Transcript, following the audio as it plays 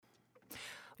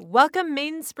Welcome,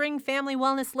 Mainspring Family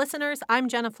Wellness listeners. I'm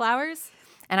Jenna Flowers.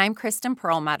 And I'm Kristen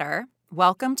Perlmutter.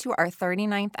 Welcome to our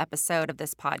 39th episode of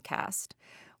this podcast.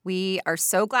 We are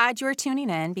so glad you are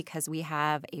tuning in because we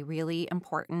have a really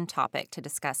important topic to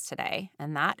discuss today,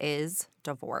 and that is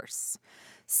divorce.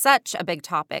 Such a big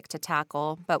topic to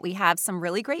tackle, but we have some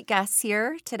really great guests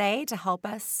here today to help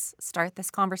us start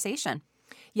this conversation.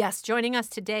 Yes, joining us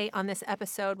today on this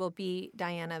episode will be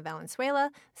Diana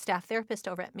Valenzuela, staff therapist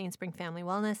over at Mainspring Family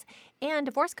Wellness, and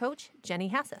divorce coach Jenny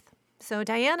Haseth. So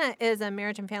Diana is a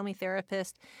marriage and family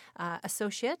therapist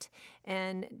associate,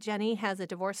 and Jenny has a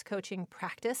divorce coaching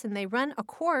practice, and they run a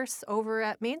course over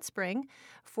at Mainspring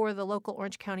for the local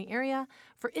Orange County area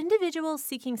for individuals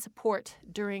seeking support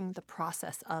during the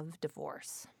process of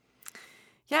divorce.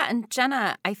 Yeah, and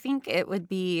Jenna, I think it would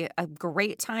be a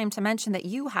great time to mention that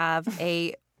you have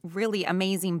a really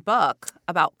amazing book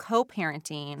about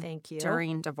co-parenting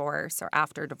during divorce or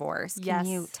after divorce. Yes.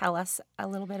 Can you tell us a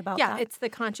little bit about that? Yeah, it's the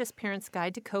Conscious Parent's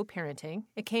Guide to Co-Parenting.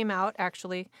 It came out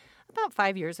actually about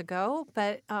 5 years ago,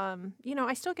 but,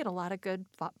 I still get a lot of good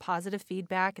positive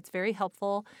feedback. It's very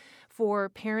helpful for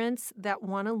parents that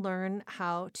want to learn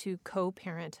how to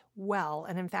co-parent well.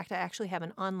 And in fact, I actually have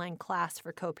an online class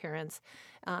for co-parents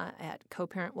at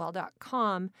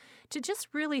coparentwell.com to just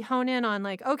really hone in on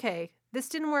okay, this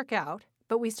didn't work out,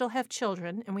 but we still have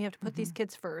children and we have to put these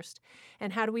kids first.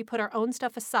 And how do we put our own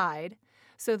stuff aside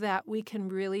so that we can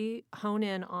really hone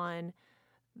in on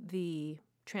the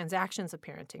transactions of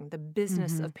parenting, the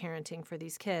business of parenting for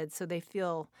these kids so they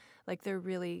feel like they're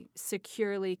really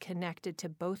securely connected to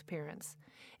both parents.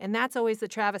 And that's always the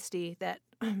travesty that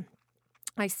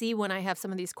I see when I have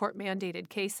some of these court-mandated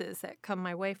cases that come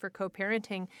my way for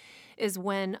co-parenting is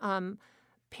when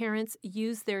parents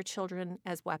use their children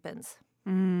as weapons.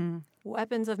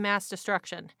 Weapons of mass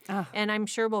destruction. And I'm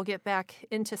sure we'll get back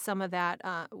into some of that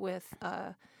with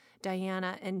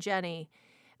Diana and Jenny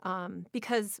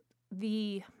because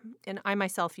and I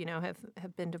myself,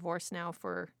 have been divorced now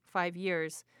for 5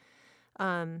 years.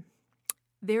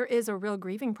 There is a real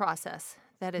grieving process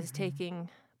that is taking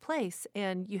place,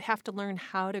 and you have to learn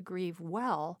how to grieve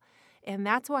well. And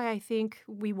that's why I think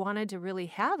we wanted to really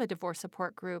have a divorce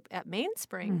support group at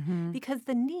Mainspring because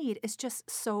the need is just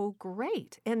so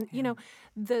great. And,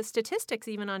 the statistics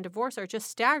even on divorce are just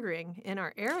staggering in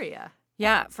our area.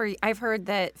 Yeah, I've heard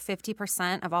that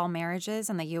 50% of all marriages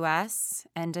in the U.S.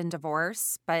 end in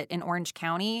divorce, but in Orange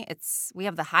County, we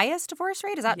have the highest divorce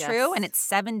rate. Is that true? And it's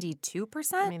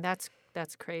 72%? I mean, that's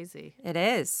crazy. It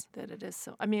is. That it is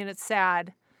so. I mean, it's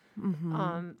sad.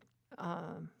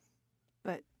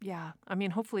 But yeah,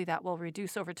 hopefully that will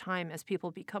reduce over time as people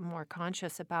become more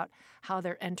conscious about how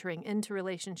they're entering into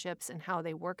relationships and how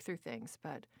they work through things.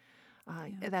 But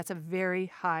that's a very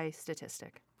high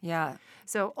statistic. Yeah.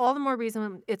 So all the more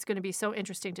reason it's going to be so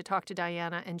interesting to talk to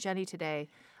Diana and Jenny today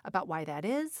about why that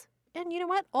is. And you know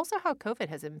what? Also how COVID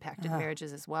has impacted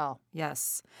marriages as well.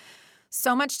 Yes.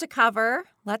 So much to cover.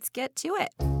 Let's get to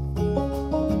it.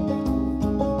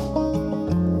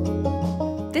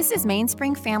 This is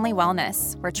Mainspring Family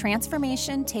Wellness, where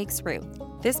transformation takes root.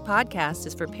 This podcast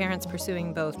is for parents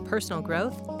pursuing both personal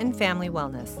growth and family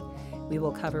wellness. We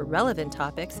will cover relevant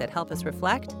topics that help us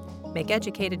reflect, make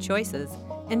educated choices,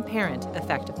 and parent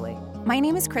effectively. My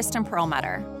name is Kristen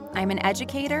Perlmutter. I'm an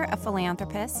educator, a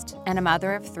philanthropist, and a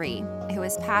mother of 3 who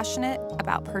is passionate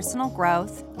about personal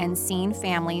growth and seeing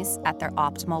families at their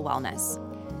optimal wellness.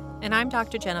 And I'm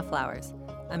Dr. Jenna Flowers,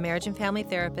 a marriage and family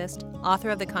therapist, author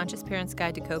of the Conscious Parent's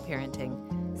Guide to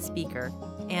Co-Parenting, speaker,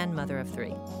 and mother of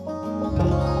 3.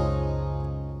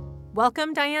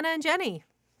 Welcome, Diana and Jenny.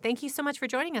 Thank you so much for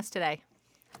joining us today.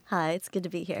 Hi, it's good to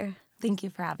be here. Thank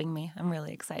you for having me. I'm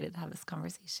really excited to have this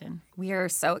conversation. We are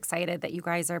so excited that you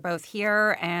guys are both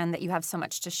here and that you have so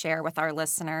much to share with our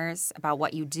listeners about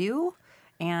what you do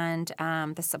and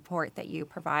the support that you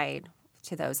provide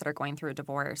to those that are going through a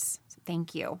divorce. So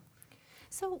thank you.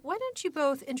 So why don't you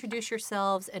both introduce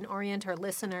yourselves and orient our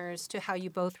listeners to how you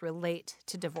both relate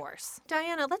to divorce?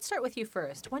 Diana, let's start with you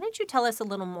first. Why don't you tell us a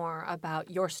little more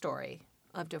about your story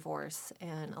of divorce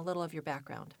and a little of your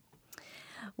background?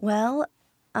 Well,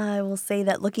 I will say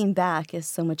that looking back is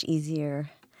so much easier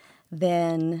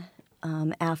than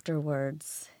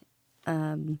afterwards.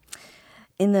 In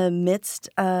the midst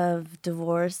of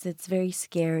divorce, it's very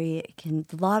scary. A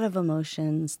lot of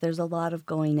emotions. There's a lot of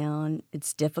going on.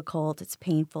 It's difficult. It's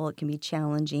painful. It can be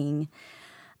challenging.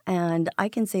 And I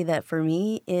can say that for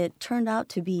me, it turned out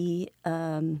to be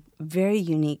a very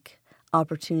unique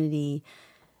opportunity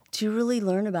to really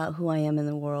learn about who I am in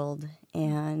the world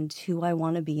and who I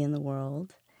want to be in the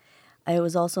world. It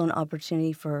was also an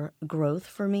opportunity for growth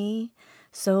for me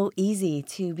so easy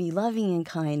to be loving and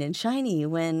kind and shiny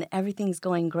when everything's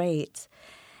going great.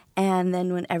 And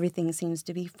then when everything seems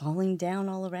to be falling down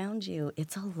all around you,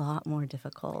 it's a lot more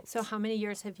difficult. So how many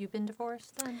years have you been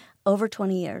divorced then? Over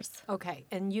 20 years. Okay,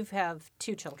 and you have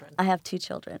 2 children. I have 2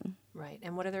 children. Right,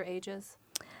 and what are their ages?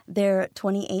 They're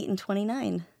 28 and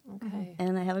 29. Okay.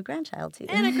 And I have a grandchild, too.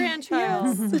 And a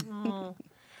grandchild. Oh.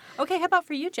 Okay, how about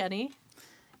for you, Jenny?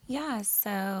 Yeah,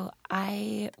 so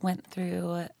I went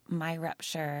through my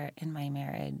rupture in my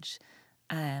marriage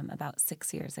about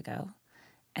 6 years ago,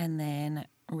 and then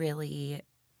really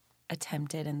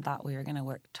attempted and thought we were going to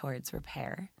work towards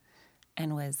repair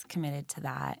and was committed to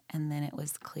that. And then it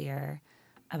was clear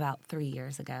about 3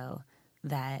 years ago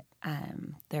that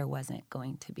there wasn't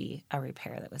going to be a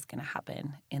repair that was going to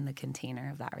happen in the container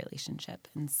of that relationship.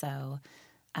 And so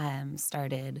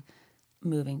started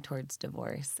moving towards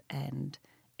divorce and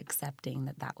accepting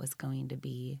that that was going to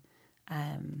be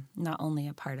not only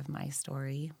a part of my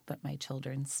story, but my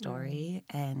children's story.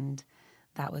 And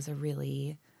that was a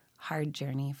really hard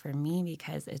journey for me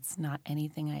because it's not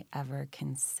anything I ever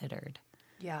considered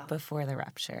before the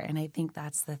rupture. And I think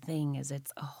that's the thing, is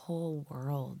it's a whole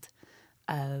world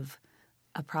of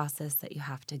a process that you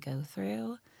have to go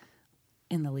through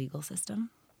in the legal system,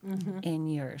 in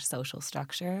your social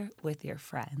structure, with your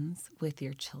friends, with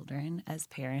your children as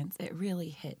parents. It really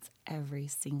hits every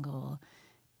single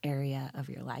area of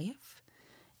your life.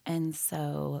 And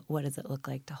so what does it look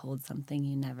like to hold something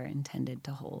you never intended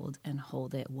to hold and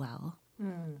hold it well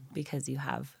because you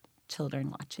have children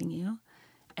watching you?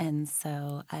 And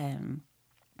so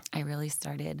I really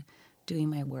started doing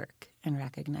my work and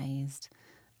recognized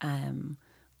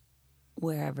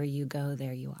wherever you go,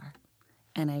 there you are.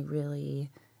 And I really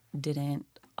didn't,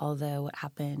 although what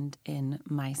happened in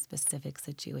my specific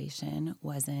situation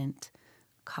wasn't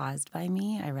caused by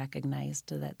me, I recognized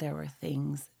that there were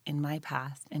things in my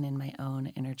past and in my own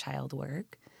inner child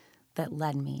work that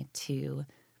led me to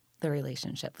the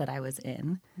relationship that I was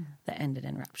in that ended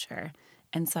in rupture.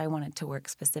 And so I wanted to work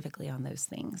specifically on those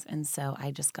things. And so I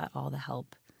just got all the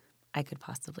help I could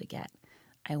possibly get.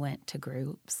 I went to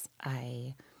groups.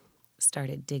 I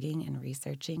started digging and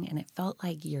researching, and it felt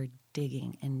like you're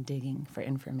digging and digging for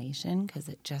information because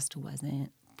it just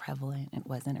wasn't prevalent. It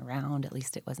wasn't around. At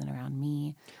least it wasn't around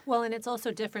me. Well, and it's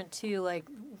also different, too. Like,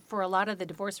 for a lot of the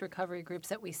divorce recovery groups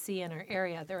that we see in our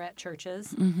area, they're at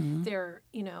churches. They're,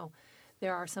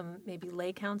 there are some maybe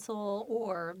lay counsel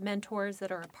or mentors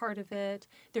that are a part of it.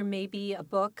 There may be a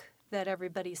book that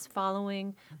everybody's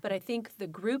following. But I think the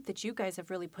group that you guys have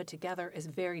really put together is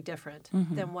very different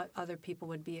than what other people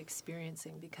would be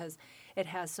experiencing because it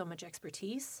has so much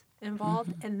expertise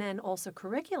involved and then also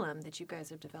curriculum that you guys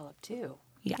have developed too.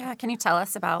 Yeah. Can you tell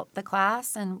us about the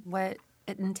class and what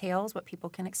it entails, what people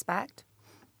can expect?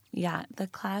 Yeah, the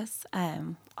class,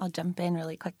 I'll jump in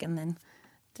really quick and then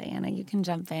Diana, you can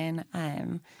jump in.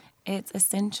 It's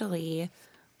essentially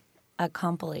a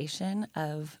compilation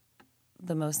of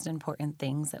the most important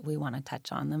things that we want to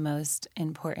touch on, the most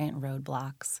important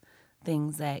roadblocks,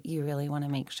 things that you really want to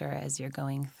make sure as you're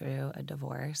going through a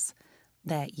divorce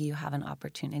that you have an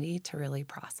opportunity to really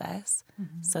process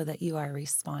so that you are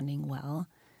responding well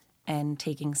and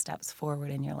taking steps forward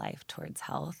in your life towards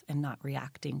health and not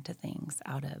reacting to things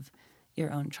out of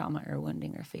your own trauma or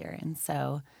wounding or fear. And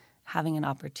so having an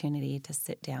opportunity to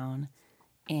sit down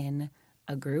in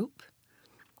a group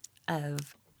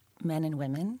of men and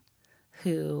women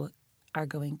who are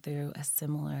going through a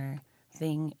similar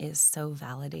thing is so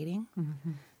validating.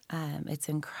 It's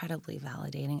incredibly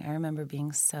validating. I remember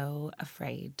being so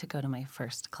afraid to go to my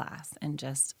first class and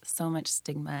just so much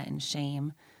stigma and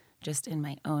shame just in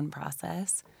my own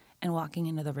process and walking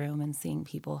into the room and seeing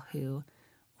people who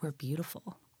were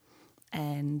beautiful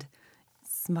and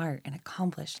smart and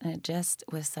accomplished. And it just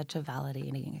was such a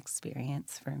validating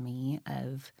experience for me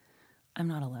of I'm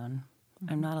not alone.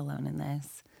 I'm not alone in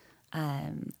this.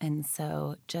 And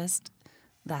so just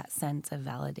that sense of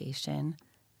validation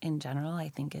in general, I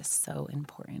think is so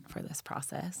important for this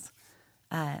process.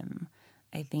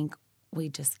 I think we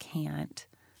just can't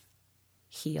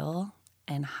heal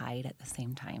and hide at the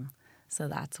same time. So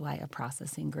that's why a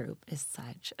processing group is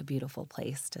such a beautiful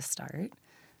place to start.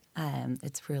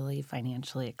 It's really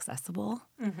financially accessible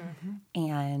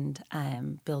and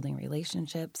building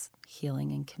relationships, healing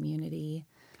in community.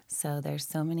 So there's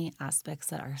so many aspects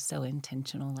that are so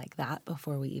intentional like that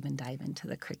before we even dive into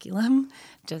the curriculum,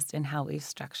 just in how we've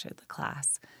structured the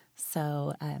class.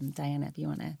 So Diana, if you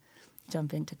want to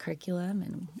jump into curriculum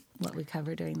and what we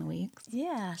cover during the weeks.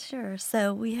 Yeah, sure.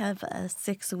 So we have a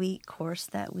 6-week course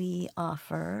that we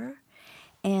offer,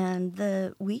 and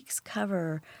the weeks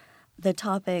cover the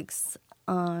topics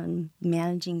on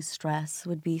managing stress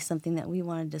would be something that we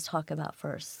wanted to talk about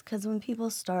first. Because when people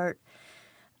start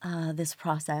this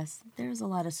process, there's a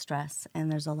lot of stress and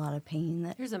there's a lot of pain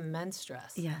that There's immense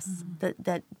stress. yes,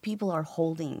 that people are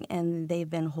holding, and they've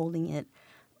been holding it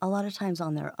a lot of times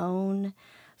on their own,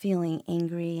 feeling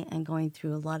angry and going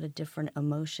through a lot of different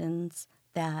emotions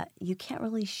that you can't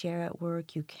really share at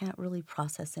work, you can't really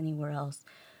process anywhere else.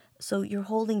 So you're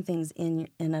holding things in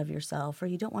and of yourself, or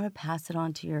you don't want to pass it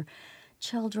on to your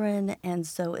children, and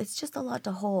so it's just a lot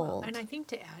to hold. And I think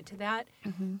to add to that,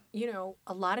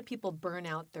 a lot of people burn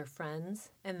out their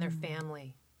friends and their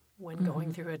family when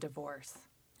going through a divorce,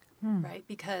 right?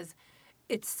 Because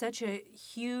it's such a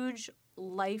huge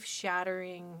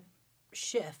life-shattering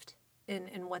shift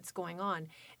in what's going on.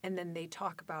 And then they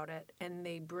talk about it and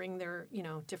they bring their,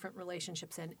 different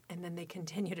relationships in, and then they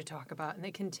continue to talk about it and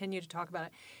they continue to talk about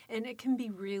it. And it can be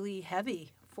really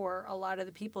heavy for a lot of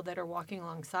the people that are walking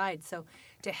alongside. So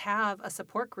to have a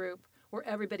support group where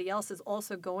everybody else is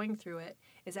also going through it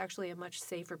is actually a much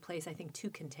safer place, I think, to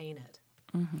contain it.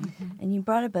 And you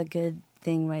brought up a good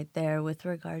thing right there with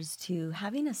regards to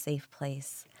having a safe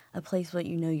place, a place where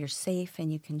you're safe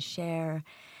and you can share,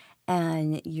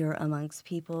 and you're amongst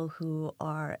people who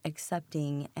are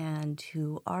accepting and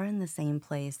who are in the same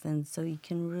place. And so you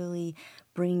can really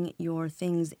bring your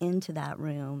things into that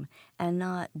room and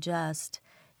not just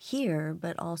hear,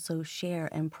 but also share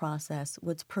and process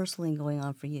what's personally going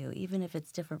on for you, even if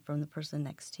it's different from the person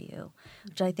next to you,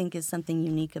 which I think is something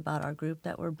unique about our group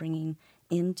that we're bringing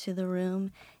into the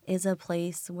room, is a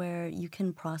place where you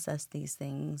can process these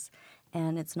things.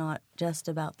 And it's not just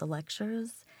about the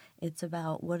lectures. It's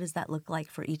about what does that look like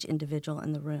for each individual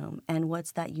in the room, and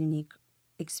what's that unique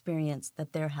experience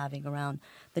that they're having around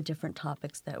the different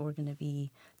topics that we're going to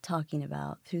be talking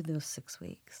about through those 6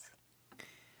 weeks.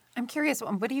 I'm curious,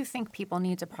 what do you think people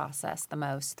need to process the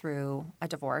most through a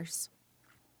divorce?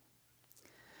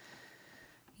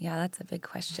 Yeah, that's a big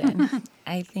question.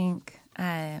 I think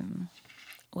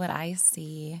what I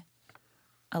see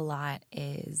a lot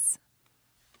is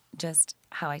just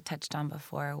how I touched on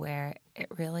before, where it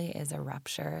really is a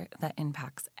rupture that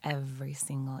impacts every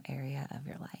single area of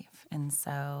your life. And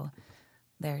so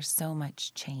there's so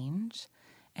much change,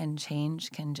 and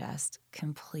change can just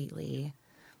completely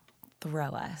throw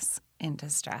us into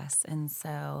stress. And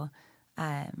so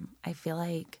I feel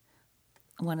like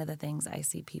one of the things I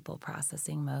see people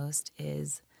processing most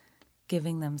is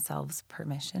giving themselves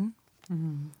permission,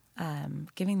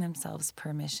 giving themselves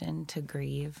permission to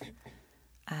grieve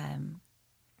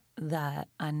the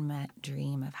unmet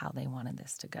dream of how they wanted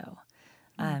this to go.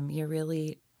 You're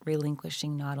really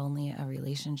relinquishing not only a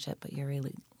relationship, but you're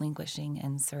relinquishing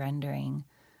and surrendering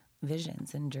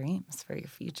visions and dreams for your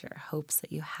future, hopes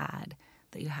that you had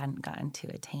that you hadn't gotten to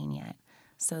attain yet.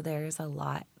 So there's a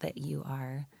lot that you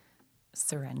are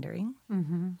surrendering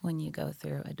when you go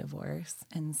through a divorce.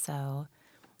 And so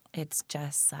it's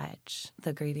just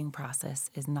the grieving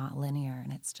process is not linear,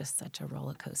 and it's just such a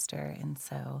roller coaster. And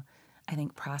so I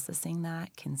think processing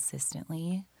that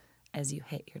consistently as you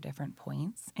hit your different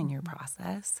points in your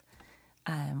process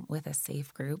with a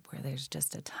safe group where there's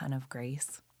just a ton of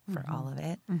grace for all of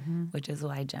it, which is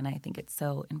why, Jenna, I think it's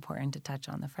so important to touch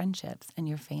on the friendships and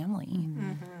your family,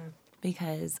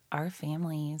 because our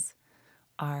families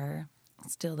are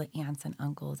still the aunts and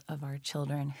uncles of our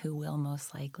children who will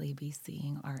most likely be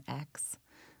seeing our ex,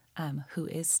 who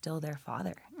is still their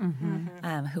father,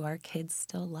 who our kids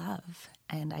still love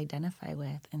and identify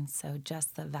with. And so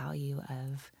just the value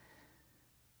of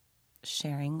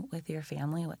sharing with your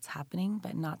family what's happening,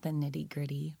 but not the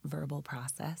nitty-gritty verbal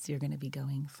process you're going to be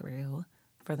going through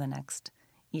for the next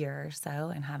year or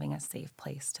so, and having a safe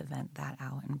place to vent that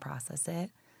out and process it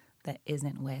that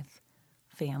isn't with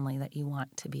family that you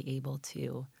want to be able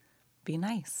to be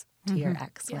nice to your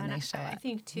ex when they show up. I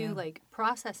think, too, like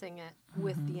processing it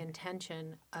with the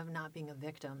intention of not being a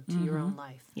victim to your own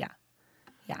life. Yeah.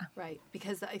 Right.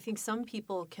 Because I think some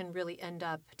people can really end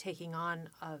up taking on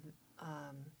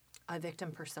a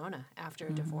victim persona after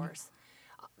a divorce,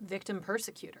 victim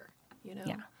persecutor,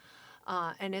 Yeah.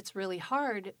 And it's really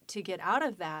hard to get out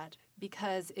of that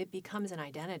because it becomes an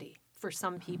identity for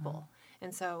some people.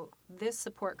 And so this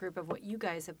support group of what you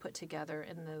guys have put together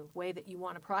and the way that you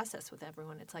want to process with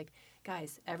everyone, it's like,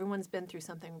 guys, everyone's been through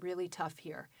something really tough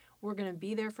here. We're going to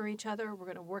be there for each other. We're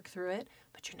going to work through it,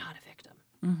 but you're not a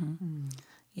victim.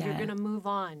 Yeah. You're going to move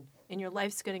on, and your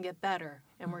life's going to get better,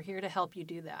 and we're here to help you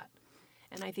do that.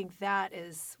 And I think that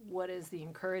is what is the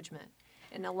encouragement.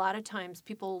 And a lot of times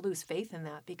people lose faith in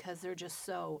that because they're just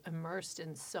so immersed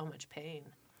in so much pain.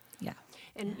 Yeah.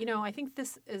 And, I think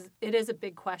it is a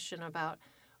big question about,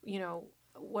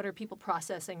 what are people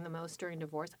processing the most during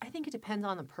divorce? I think it depends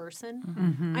on the person.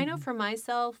 Mm-hmm. I know for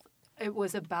myself, it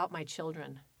was about my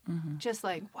children. Mm-hmm. Just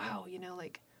like, wow,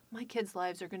 like my kids'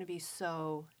 lives are going to be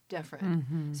so different.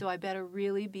 Mm-hmm. So I better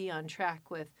really be on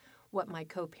track with what my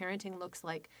co-parenting looks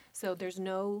like. So there's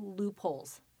no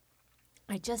loopholes.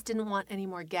 I just didn't want any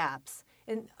more gaps.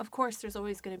 And of course, there's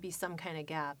always going to be some kind of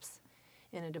gaps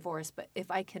in a divorce. But if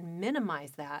I can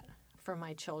minimize that for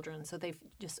my children, so they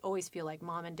just always feel like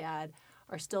mom and dad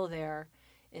are still there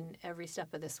in every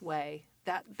step of this way,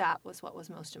 that was what was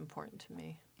most important to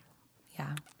me.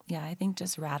 Yeah. Yeah, I think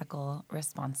just radical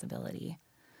responsibility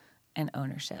and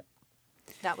ownership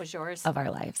That was yours? of our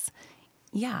lives.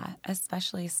 Yeah,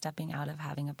 especially stepping out of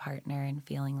having a partner and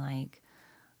feeling like,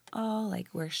 oh, like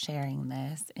we're sharing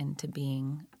this into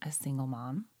being a single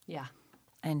mom, Yeah.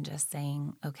 and just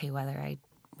saying, okay, whether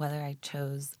I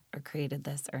chose or created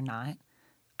this or not,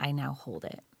 I now hold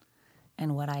it.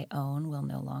 And what I own will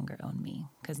no longer own me,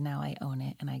 because now I own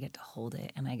it and I get to hold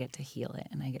it and I get to heal it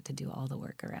and I get to do all the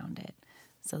work around it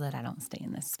so that I don't stay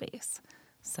in this space.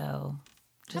 So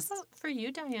just How about for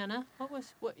you, Diana?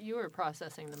 What you were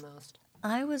processing the most?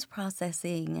 I was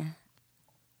processing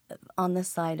on the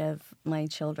side of my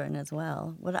children as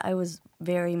well. What I was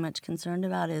very much concerned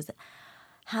about is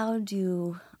how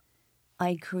do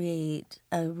I create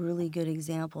a really good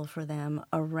example for them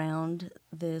around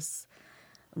this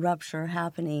rupture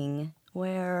happening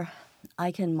where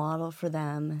I can model for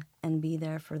them and be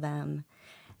there for them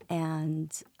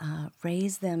and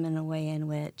raise them in a way in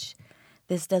which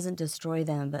this doesn't destroy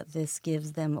them, but this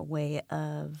gives them a way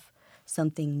of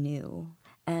something new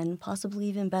and possibly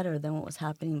even better than what was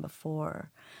happening before.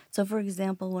 So, for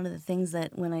example, one of the things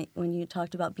that when you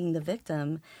talked about being the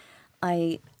victim,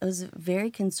 I was very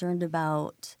concerned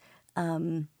about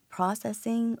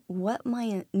processing what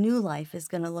my new life is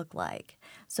going to look like.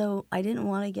 So I didn't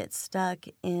want to get stuck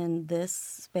in this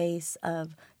space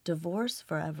of divorce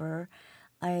forever.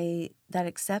 That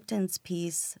acceptance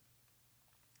piece,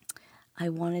 I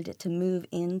wanted it to move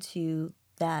into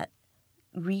that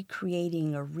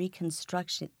recreating or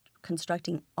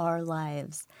constructing our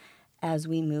lives as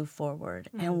we move forward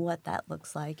and what that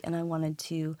looks like. And I wanted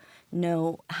to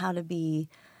know how to be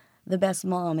the best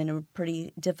mom in a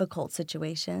pretty difficult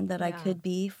situation that I could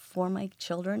be for my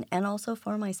children and also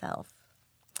for myself.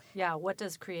 Yeah, what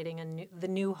does creating the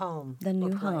new home The new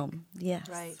look like? home, yes.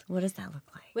 Right. What does that look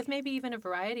like? With maybe even a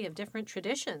variety of different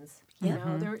traditions. Yeah.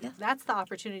 You know, that's the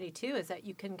opportunity too, is that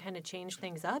you can kind of change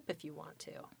things up if you want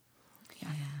to.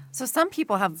 So some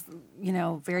people have,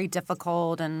 very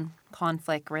difficult and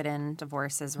conflict-ridden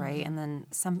divorces, right? And then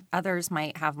some others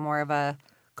might have more of a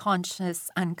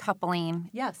conscious uncoupling,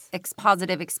 Yes.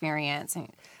 positive experience.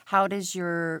 How does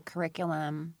your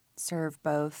curriculum serve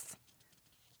both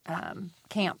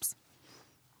camps?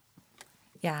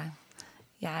 Yeah,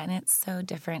 and it's so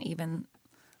different, even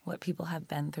what people have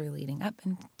been through leading up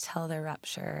until their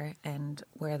rupture and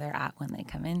where they're at when they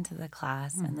come into the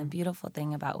class. And the beautiful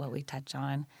thing about what we touch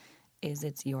on is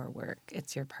it's your work.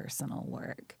 It's your personal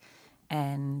work.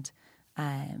 And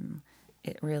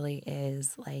it really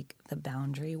is like the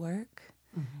boundary work.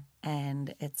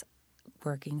 And it's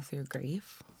working through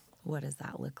grief. What does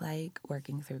that look like?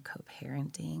 Working through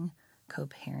co-parenting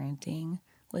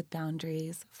with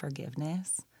boundaries,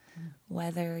 forgiveness.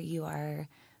 Whether you are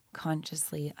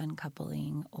consciously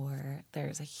uncoupling or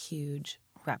there's a huge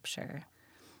rupture,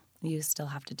 you still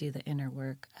have to do the inner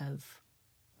work of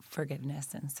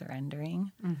forgiveness and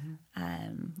surrendering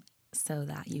so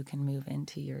that you can move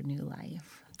into your new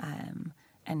life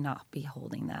and not be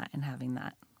holding that and having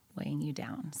that weighing you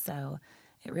down. So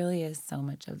it really is so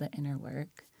much of the inner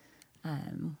work.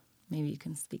 Maybe you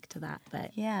can speak to that.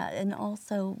 But Yeah, and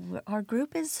also our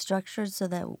group is structured so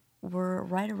that we're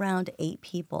right around 8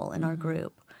 people in our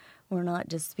group. We're not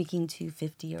just speaking to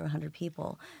 50 or 100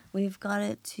 people. We've got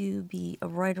it to be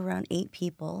right around 8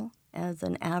 people as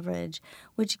an average,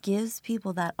 which gives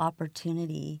people that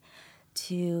opportunity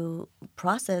to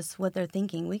process what they're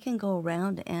thinking. We can go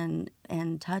around and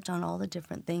touch on all the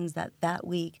different things that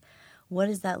week. What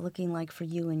is that looking like for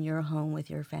you in your home with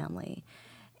your family?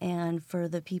 And for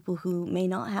the people who may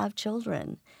not have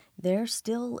children, they're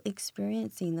still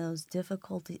experiencing those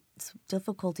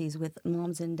difficulties with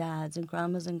moms and dads and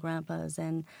grandmas and grandpas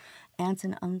and aunts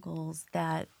and uncles.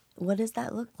 What does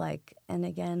that look like? And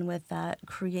again, with that,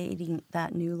 creating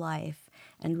that new life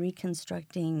and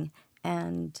reconstructing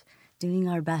and doing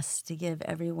our best to give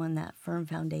everyone that firm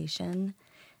foundation.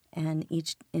 And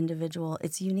each individual,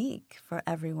 it's unique for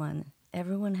everyone.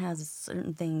 Everyone has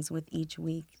certain things with each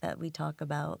week that we talk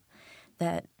about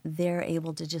that they're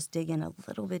able to just dig in a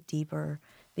little bit deeper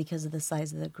because of the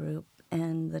size of the group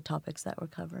and the topics that we're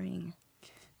covering.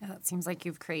 Yeah, it seems like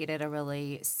you've created a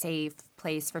really safe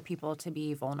place for people to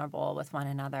be vulnerable with one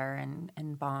another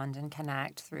and bond and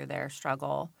connect through their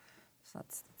struggle. So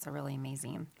that's a really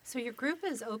amazing. So your group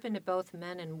is open to both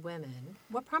men and women.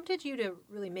 What prompted you to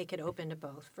really make it open to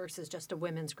both versus just a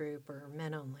women's group or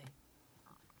men only?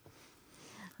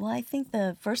 Well, I think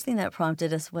the first thing that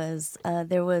prompted us was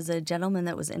there was a gentleman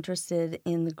that was interested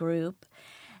in the group,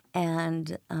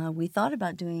 and we thought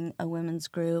about doing a women's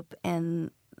group,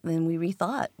 and then we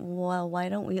rethought, well, why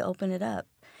don't we open it up?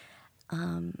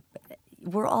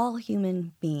 We're all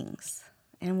human beings,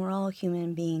 and we're all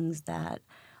human beings that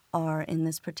are in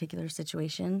this particular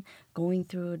situation going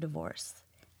through a divorce.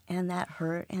 And that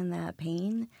hurt and that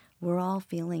pain, we're all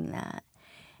feeling that.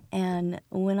 And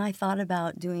when I thought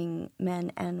about doing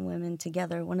men and women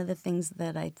together, one of the things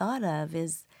that I thought of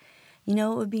is, it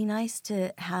would be nice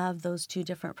to have those two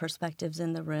different perspectives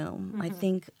in the room. I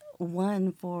think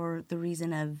one, for the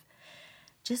reason of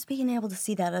just being able to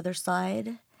see that other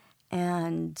side,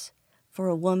 and for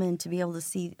a woman to be able to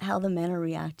see how the men are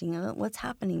reacting, what's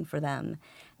happening for them,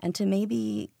 and to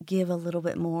maybe give a little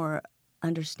bit more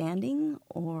understanding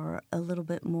or a little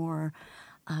bit more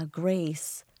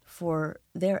grace for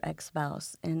their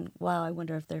ex-spouse. And wow, I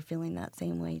wonder if they're feeling that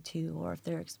same way too, or if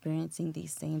they're experiencing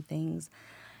these same things.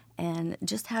 And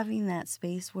just having that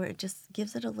space where it just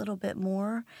gives it a little bit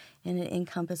more, and it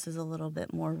encompasses a little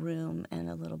bit more room and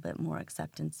a little bit more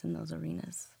acceptance in those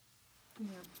arenas. Yeah.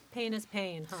 Pain is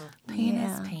pain, huh? Pain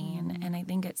is pain. And I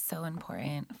think it's so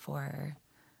important for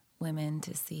women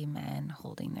to see men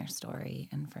holding their story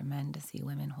and for men to see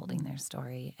women holding their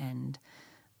story. And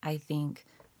I think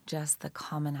just the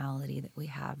commonality that we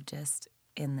have just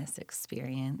in this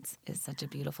experience is such a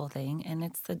beautiful thing. And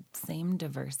it's the same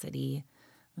diversity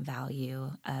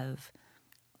value of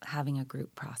having a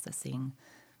group processing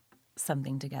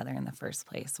something together in the first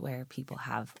place, where people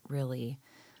have really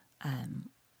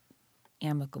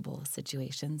amicable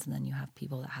situations, and then you have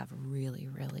people that have really,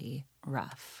 really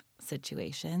rough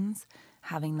situations.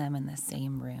 Having them in the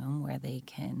same room where they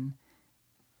can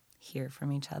hear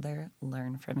from each other,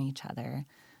 learn from each other,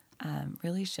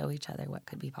 really show each other what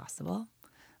could be possible.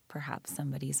 Perhaps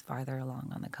somebody's farther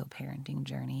along on the co-parenting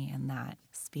journey, and that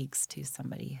speaks to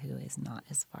somebody who is not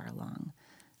as far along.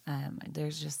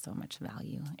 There's just so much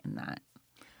value in that.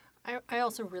 I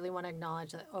also really want to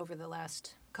acknowledge that over the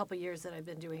last couple of years that I've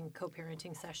been doing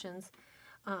co-parenting sessions,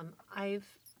 I've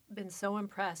been so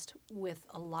impressed with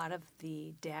a lot of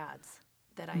the dads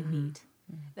that I meet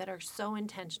that are so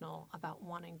intentional about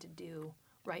wanting to do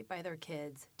right by their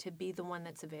kids, to be the one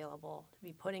that's available, to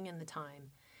be putting in the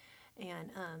time.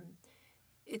 And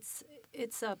it's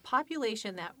a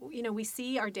population that, we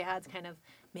see our dads kind of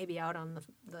maybe out on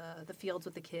the fields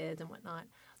with the kids and whatnot.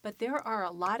 But there are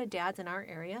a lot of dads in our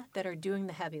area that are doing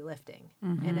the heavy lifting,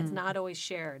 and it's not always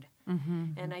shared.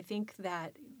 And I think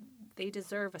that they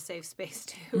deserve a safe space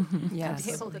too, to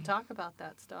be able to talk about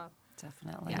that stuff.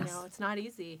 Definitely. It's not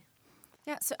easy.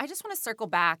 Yeah, so I just want to circle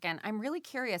back, and I'm really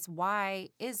curious, why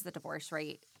is the divorce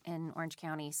rate in Orange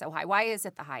County so high? Why is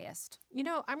it the highest?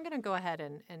 I'm going to go ahead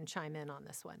and chime in on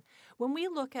this one. When we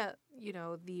look at,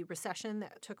 the recession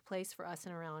that took place for us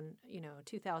in around,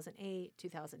 2008,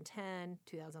 2010,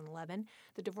 2011,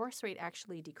 the divorce rate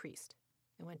actually decreased.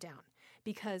 It went down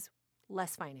because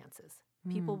less finances.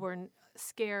 People were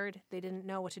scared. They didn't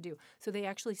know what to do. So they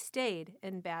actually stayed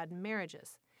in bad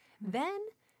marriages. Then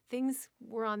things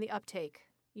were on the uptake,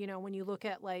 when you look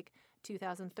at like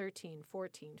 2013,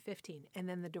 14, 15, and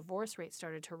then the divorce rate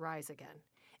started to rise again.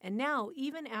 And now,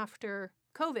 even after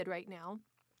COVID right now,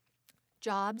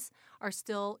 jobs are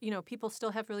still, people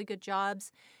still have really good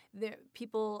jobs.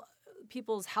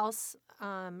 People's house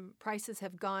prices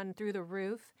have gone through the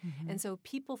roof. And so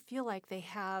people feel like they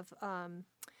have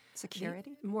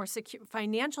Security? More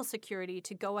financial security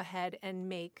to go ahead and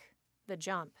make the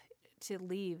jump, to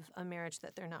leave a marriage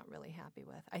that they're not really happy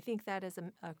with. I think that is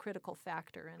a critical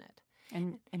factor in it.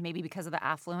 And maybe because of the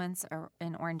affluence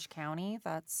in Orange County,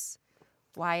 that's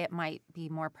why it might be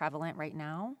more prevalent right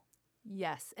now?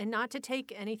 Yes, and not to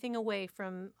take anything away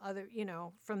from other,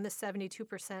 from the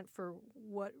 72% for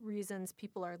what reasons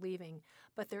people are leaving,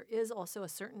 but there is also a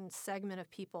certain segment of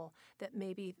people that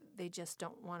maybe they just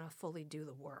don't want to fully do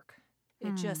the work.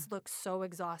 It just looks so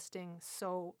exhausting,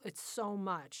 it's so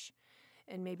much.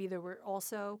 And maybe there were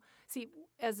also,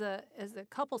 as a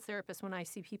couples therapist, when I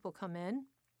see people come in,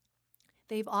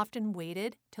 they've often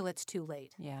waited till it's too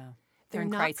late. Yeah. They're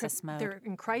in crisis mode. They're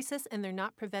in crisis, and they're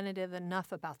not preventative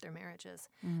enough about their marriages.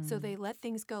 So they let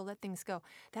things go.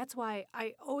 That's why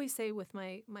I always say with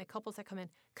my couples that come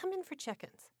in for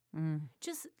check-ins.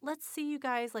 Just let's see you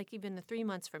guys like even 3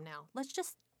 months from now. Let's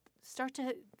just start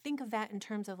to think of that in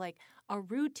terms of like a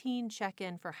routine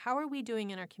check-in for how are we doing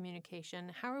in our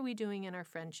communication? How are we doing in our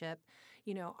friendship?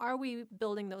 You know, are we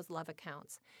building those love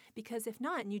accounts? Because if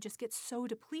not, and you just get so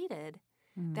depleted,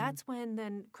 that's when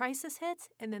then crisis hits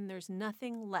and then there's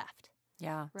nothing left.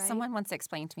 Yeah. Right? Someone once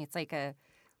explained to me it's like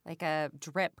a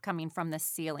drip coming from the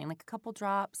ceiling, like a couple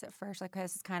drops at first, like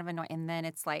this is kind of annoying, and then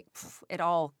it's like it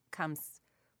all comes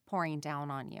pouring down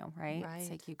on you, right? It's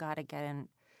like you got to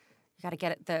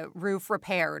get the roof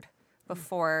repaired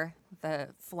before the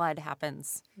flood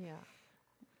happens. Yeah.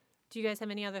 Do you guys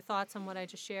have any other thoughts on what I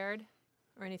just shared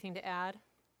or anything to add?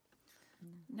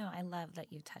 No, I love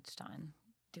that you touched on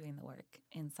doing the work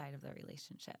inside of the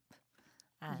relationship.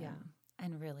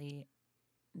 And really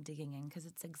digging in because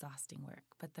it's exhausting work.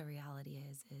 But the reality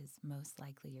is most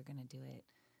likely you're going to do it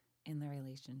in the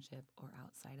relationship or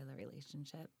outside of the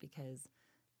relationship because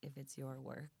if it's your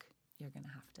work, you're going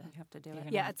to have to do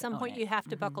it. Yeah, at some point you have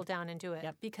to buckle down and do it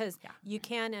because Yeah. you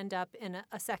can end up in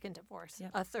a second divorce,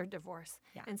 a third divorce.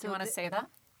 Yeah. And Do you want to say that?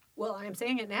 Well, I'm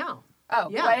saying it now. Oh,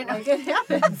 Yeah, I didn't know. like it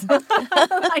happens.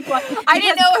 Like what? I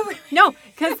didn't know. No,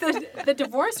 because the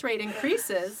divorce rate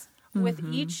increases with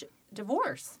each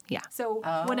divorce. Yeah. So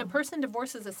when a person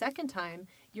divorces a second time,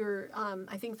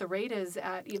 I think the rate is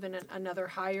at even another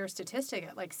higher statistic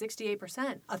at like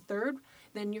 68%. A third,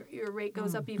 then your rate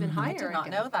goes up even higher. I did not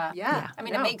again. know that. Yeah. I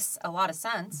mean, it makes a lot of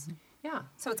sense. Yeah.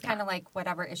 So it's kind of like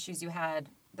whatever issues you had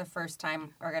the first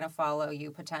time are going to follow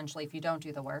you potentially if you don't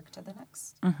do the work to the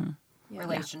next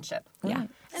relationship. Yeah.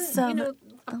 And, So you know,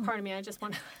 pardon me, I just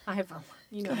want to, I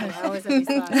always have these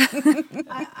thoughts.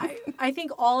 I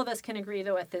think all of us can agree,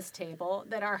 though, at this table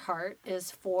that our heart is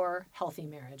for healthy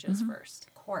marriages first.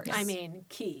 Of course. I mean,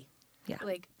 key. Yeah.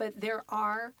 But there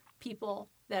are people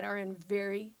that are in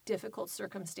very difficult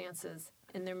circumstances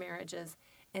in their marriages,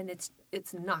 and it's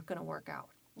not going to work out,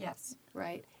 Yes.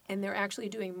 right? And they're actually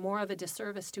doing more of a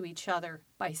disservice to each other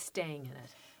by staying in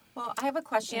it Well, I have a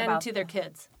question and about to their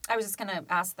kids. I was just going to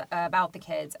ask about the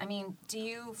kids. I mean, do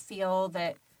you feel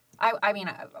that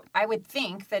I would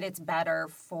think that it's better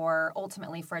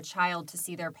ultimately for a child to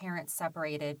see their parents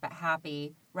separated but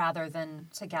happy rather than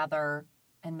together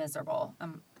and miserable,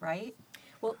 right?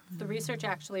 Well, the research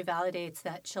actually validates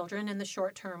that children in the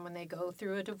short term, when they go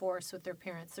through a divorce with their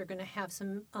parents, they're going to have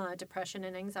some depression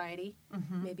and anxiety,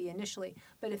 maybe initially.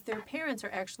 But if their parents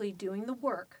are actually doing the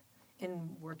work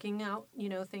and working out,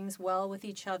 things well with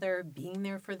each other, being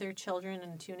there for their children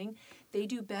and tuning, they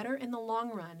do better in the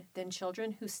long run than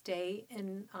children who stay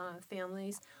in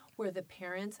families where the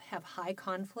parents have high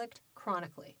conflict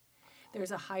chronically. There's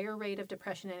a higher rate of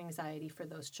depression and anxiety for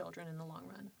those children in the long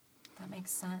run. That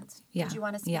makes sense. Yeah. Did you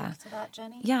want to speak to that,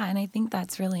 Jenny? Yeah, and I think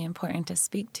that's really important to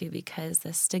speak to because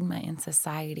the stigma in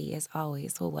society is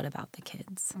always, well, what about the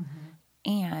kids?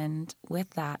 And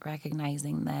with that,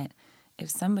 recognizing that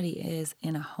if somebody is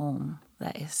in a home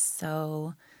that is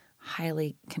so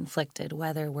highly conflicted,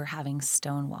 whether we're having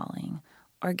stonewalling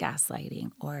or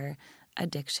gaslighting or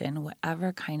addiction,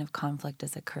 whatever kind of conflict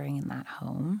is occurring in that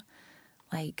home,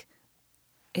 like,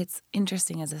 it's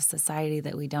interesting as a society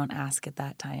that we don't ask at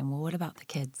that time, well, what about the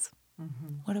kids?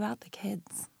 What about the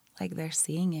kids? Like, they're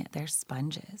seeing it. They're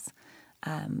sponges.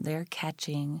 They're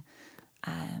catching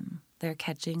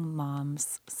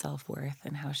mom's self-worth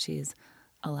and how she's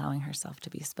allowing herself to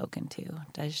be spoken to.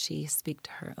 Does she speak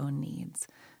to her own needs?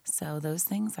 So those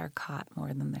things are caught more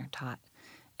than they're taught.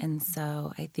 And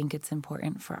so I think it's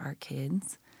important for our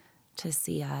kids to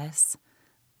see us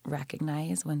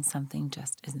recognize when something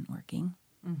just isn't working.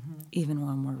 Even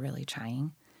when we're really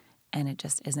trying and it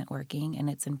just isn't working. And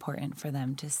it's important for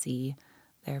them to see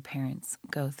their parents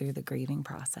go through the grieving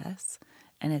process.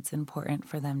 And it's important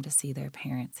for them to see their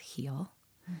parents heal.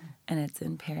 And it's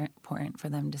important for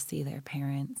them to see their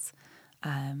parents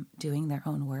doing their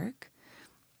own work.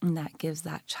 And that gives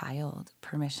that child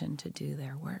permission to do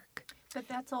their work. But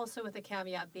that's also with the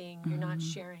caveat being you're not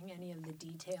sharing any of the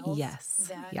details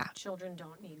that children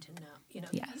don't need to know.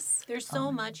 Yes. There's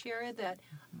so much here that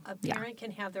a parent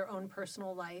can have their own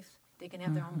personal life. They can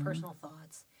have their own personal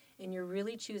thoughts. And you're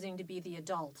really choosing to be the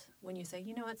adult when you say,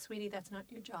 you know what, sweetie, that's not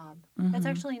your job. That's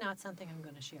actually not something I'm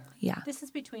going to share. Yeah. This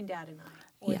is between Dad and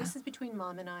I. Or this is between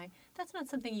Mom and I. That's not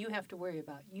something you have to worry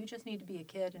about. You just need to be a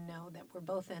kid and know that we're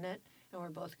both in it and we're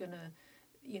both going to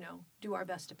do our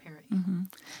best to parent you.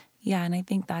 Yeah, and I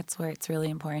think that's where it's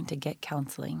really important to get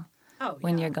counseling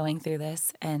when you're going through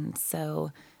this. And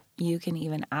so you can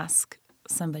even ask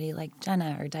somebody like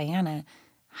Jenna or Diana,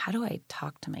 how do I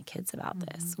talk to my kids about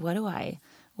this? What do I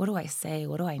say?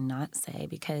 What do I not say?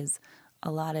 Because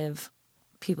a lot of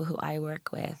people who I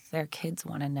work with, their kids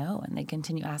want to know, and they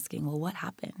continue asking, well, what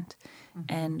happened?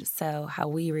 And so how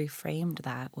we reframed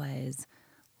that was,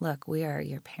 look, we are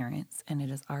your parents, and it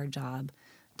is our job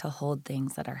to hold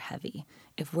things that are heavy.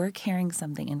 If we're carrying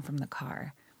something in from the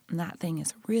car, and that thing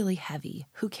is really heavy,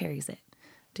 who carries it?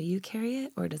 Do you carry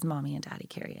it, or does mommy and daddy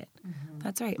carry it?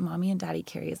 That's right, mommy and daddy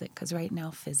carries it, because right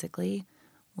now physically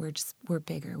we're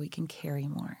bigger, we can carry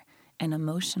more. And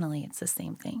emotionally it's the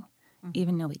same thing,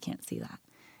 even though we can't see that.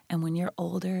 And when you're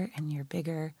older and you're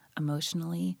bigger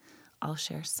emotionally, I'll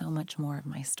share so much more of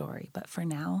my story. But for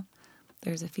now,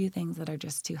 there's a few things that are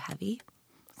just too heavy.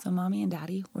 So mommy and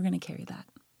daddy, we're going to carry that.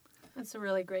 That's a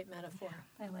really great metaphor.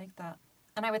 I like that.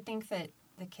 And I would think that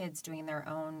the kids doing their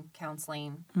own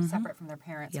counseling separate from their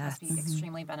parents must be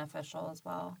extremely beneficial as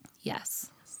well.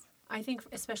 Yes. I think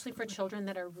especially for children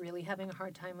that are really having a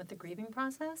hard time with the grieving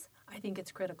process, I think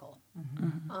it's critical.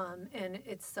 And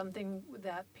it's something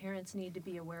that parents need to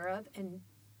be aware of. And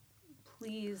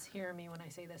please hear me when I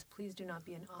say this. Please do not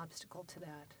be an obstacle to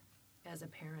that as a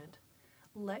parent.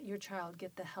 Let your child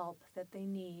get the help that they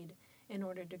need in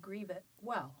order to grieve it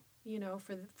well,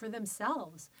 for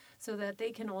themselves, so that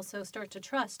they can also start to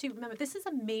trust too. Remember, this is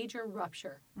a major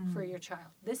rupture for your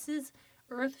child. This is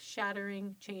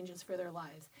earth-shattering changes for their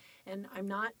lives. And I'm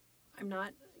not,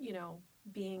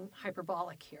 being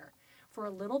hyperbolic here. For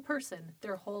a little person,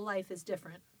 their whole life is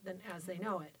different than as they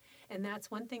know it. And that's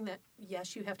one thing that,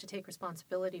 yes, you have to take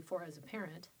responsibility for as a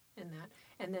parent in that.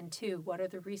 And then 2, what are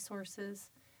the resources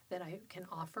that I can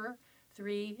offer?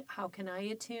 3, how can I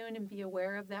attune and be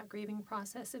aware of that grieving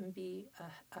process and be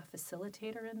a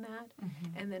facilitator in that?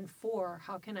 And then 4,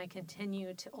 how can I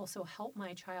continue to also help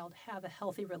my child have a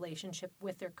healthy relationship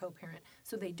with their co-parent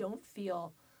so they don't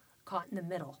feel caught in the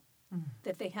middle,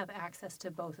 that they have access to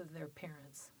both of their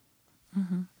parents.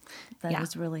 That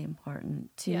is really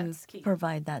important to Yes, key.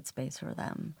 provide that space for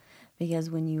them.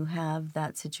 Because when you have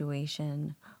that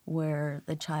situation where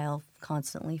the child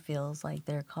constantly feels like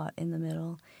they're caught in the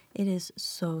middle, it is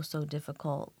so, so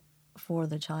difficult for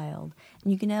the child.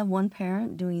 And you can have one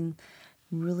parent doing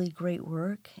really great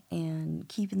work and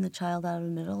keeping the child out of the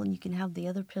middle, and you can have the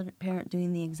other parent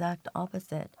doing the exact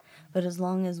opposite. But as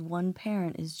long as one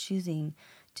parent is choosing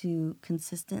to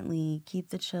consistently keep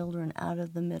the children out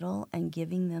of the middle and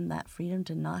giving them that freedom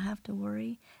to not have to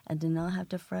worry and to not have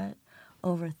to fret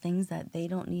over things that they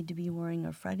don't need to be worrying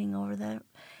or fretting over, that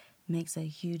makes a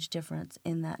huge difference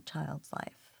in that child's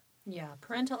life. Yeah,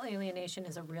 parental alienation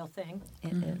is a real thing.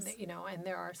 It is. And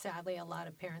there are sadly a lot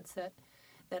of parents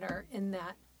that are in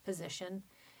that position.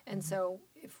 And so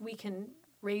if we can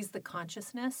raise the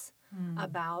consciousness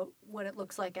about what it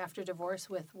looks like after divorce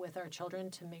with our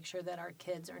children, to make sure that our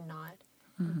kids are not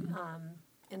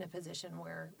in a position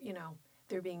where,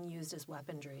 they're being used as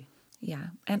weaponry. Yeah.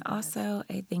 And also,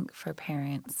 I think for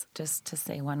parents, just to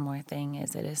say one more thing,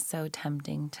 is it is so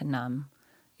tempting to numb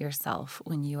yourself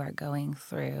when you are going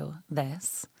through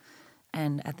this.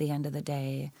 And at the end of the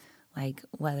day, like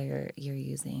whether you're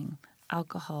using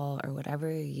alcohol or whatever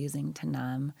you're using to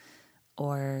numb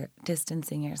or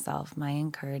distancing yourself, my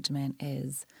encouragement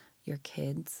is your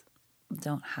kids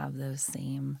don't have those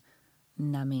same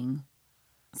numbing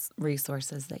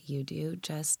resources that you do.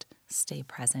 Just stay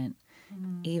present.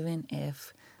 Even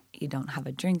if you don't have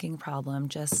a drinking problem,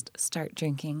 just start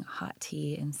drinking hot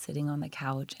tea and sitting on the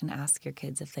couch and ask your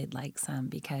kids if they'd like some,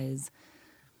 because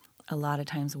a lot of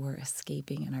times we're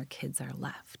escaping and our kids are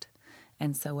left.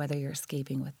 And so whether you're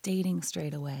escaping with dating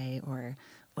straight away or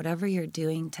whatever you're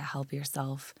doing to help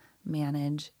yourself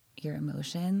manage your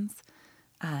emotions,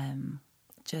 I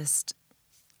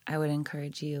would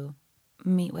encourage you,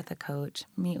 meet with a coach,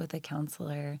 meet with a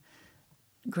counselor,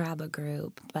 grab a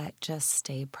group, but just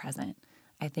stay present.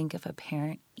 I think if a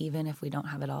parent, even if we don't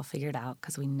have it all figured out,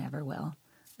 because we never will,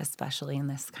 especially in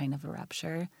this kind of a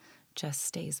rupture, just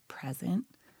stays present,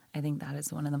 I think that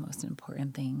is one of the most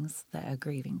important things that a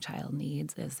grieving child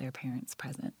needs, is their parents'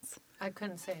 presence. I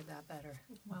couldn't say that better.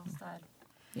 Well said.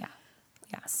 Yeah.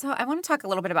 Yeah. So I want to talk a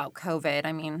little bit about COVID.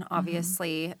 I mean,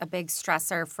 obviously a big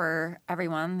stressor for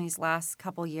everyone these last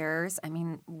couple years. I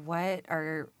mean,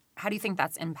 how do you think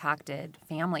that's impacted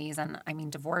families? And I mean,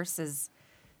 divorce has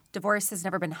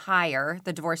never been higher.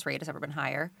 The divorce rate has never been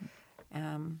higher.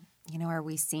 Are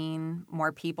we seeing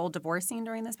more people divorcing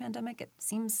during this pandemic? It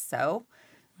seems so.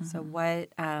 So what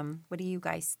are you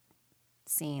guys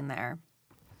seeing there?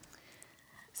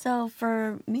 So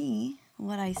for me,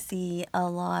 what I see a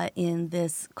lot in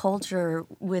this culture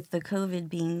with the COVID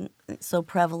being so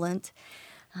prevalent,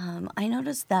 I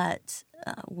noticed that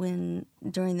when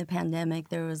during the pandemic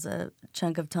there was a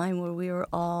chunk of time where we were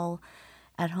all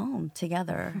at home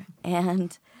together,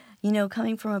 and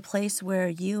coming from a place where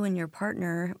you and your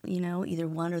partner, either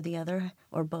one or the other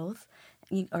or both,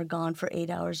 you are gone for 8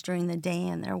 hours during the day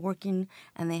and they're working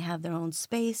and they have their own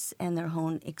space and their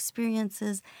own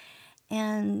experiences,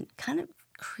 and kind of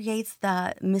creates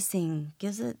that missing,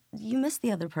 you miss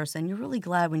the other person. You're really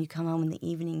glad when you come home in the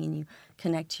evening and you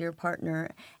connect to your partner,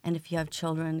 and if you have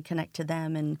children, connect to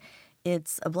them, and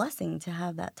it's a blessing to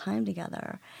have that time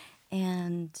together.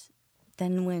 And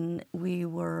then when we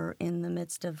were in the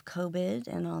midst of COVID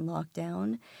and on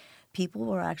lockdown, people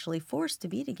were actually forced to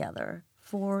be together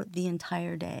for the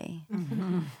entire day.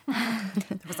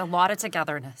 There was a lot of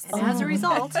togetherness. And as a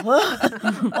result,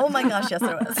 oh my gosh, yes,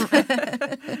 there was.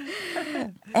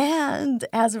 And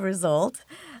as a result,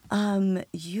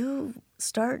 you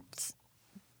start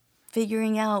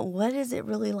figuring out, what is it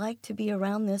really like to be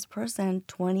around this person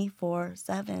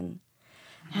 24/7?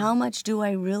 How much do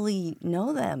I really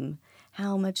know them?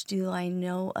 How much do I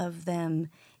know of them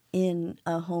in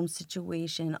a home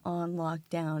situation on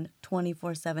lockdown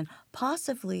 24/7,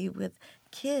 possibly with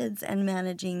kids and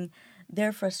managing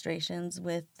their frustrations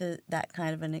with that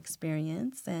kind of an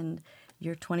experience? And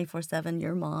you're 24/7,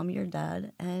 your mom, your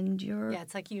dad, and your... yeah,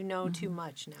 it's like too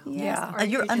much now. Yeah. Or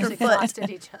You're just underfoot. exhausted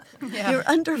each other. You're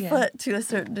underfoot to a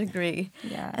certain degree.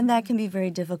 Yeah. And that can be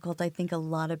very difficult. I think a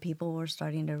lot of people were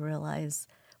starting to realize,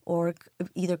 or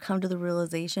either come to the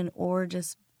realization, or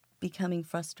just becoming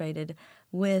frustrated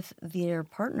with their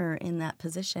partner in that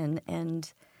position.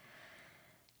 And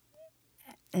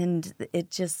it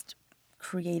just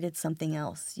created something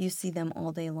else. You see them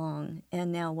all day long,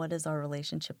 and now what does our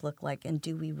relationship look like, and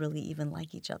do we really even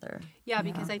like each other? Yeah,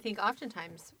 because I think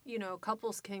oftentimes,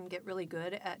 couples can get really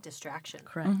good at distraction.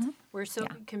 Correct. We're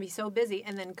can be so busy,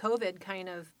 and then COVID kind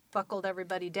of buckled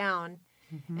everybody down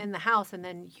in the house, and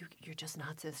then you're just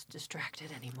not as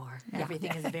distracted anymore. Yeah.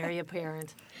 Everything is very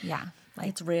apparent. Yeah.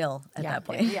 It's real at that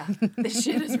point. Yeah, this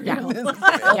shit is real.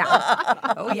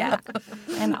 Yeah. Oh, yeah.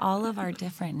 And all of our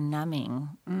different numbing,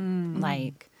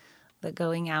 like the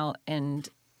going out and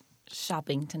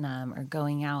shopping to numb, or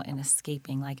going out and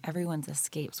escaping, like everyone's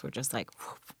escapes were just like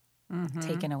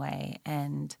taken away.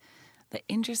 And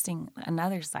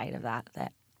another side of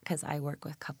that, because I work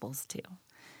with couples too,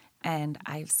 and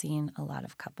I've seen a lot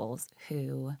of couples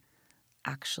who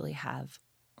actually have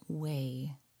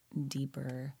way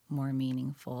deeper, more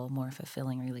meaningful, more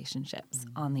fulfilling relationships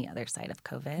on the other side of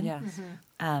COVID. Yes.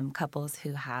 Couples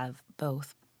who have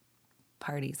both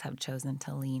parties have chosen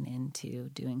to lean into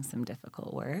doing some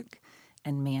difficult work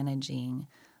and managing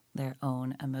their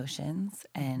own emotions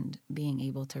and being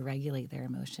able to regulate their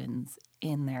emotions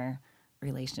in their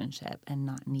relationship and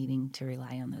not needing to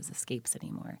rely on those escapes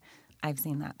anymore. I've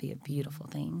seen that be a beautiful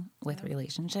thing with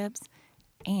relationships,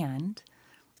 and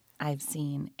I've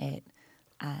seen it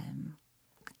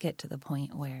get to the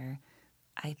point where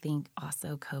I think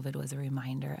also COVID was a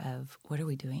reminder of, what are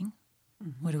we doing?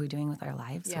 What are we doing with our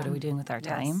lives? Yeah. What are we doing with our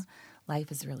time? Yes.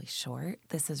 Life is really short.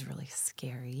 This is really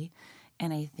scary.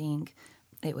 And I think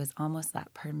it was almost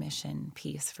that permission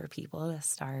piece for people to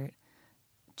start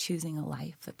choosing a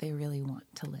life that they really want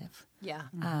to live. Yeah.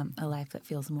 A life that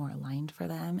feels more aligned for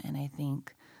them. And I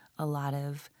think a lot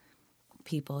of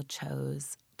people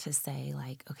chose to say,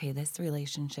 like, okay, this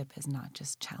relationship is not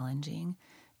just challenging,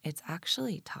 it's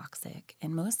actually toxic.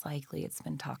 And most likely it's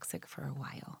been toxic for a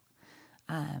while.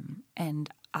 And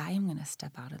I'm going to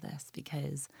step out of this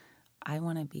because I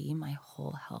want to be my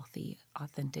whole, healthy,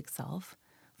 authentic self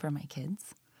for my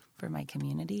kids, for my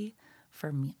community,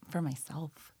 for me, for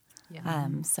myself. Yeah.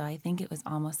 So I think it was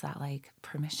almost that like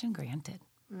permission granted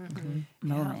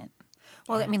moment.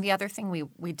 Well, I mean, the other thing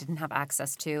we didn't have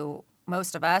access to,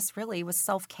 most of us really, was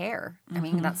self-care. I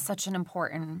mean, that's such an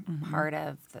important part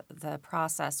of the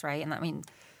process, right? And I mean,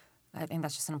 I think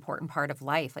that's just an important part of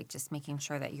life, like just making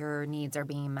sure that your needs are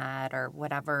being met or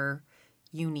whatever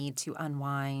you need to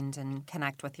unwind and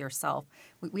connect with yourself.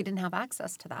 We didn't have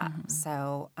access to that.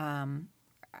 So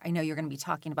I know you're going to be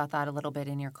talking about that a little bit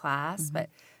in your class, but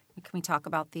can we talk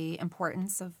about the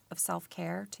importance of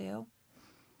self-care too?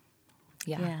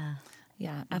 Yeah,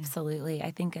 absolutely.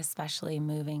 I think especially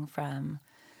moving from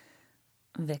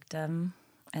victim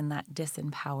and that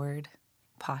disempowered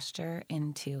posture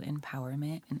into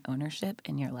empowerment and ownership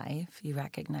in your life, you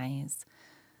recognize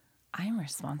I'm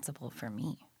responsible for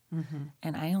me.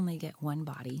 And I only get one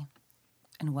body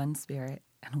and one spirit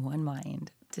and one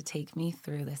mind to take me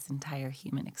through this entire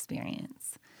human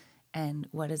experience. And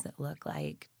what does it look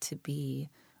like to be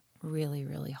really,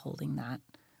 really holding that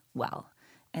well?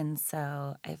 And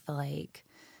so I feel like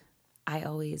I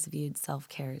always viewed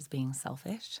self-care as being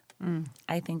selfish.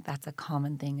 I think that's a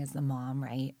common thing as a mom,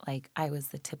 right? Like, I was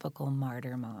the typical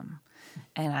martyr mom,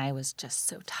 and I was just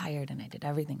so tired, and I did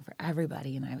everything for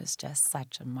everybody, and I was just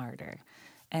such a martyr.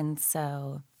 And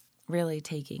so really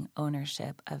taking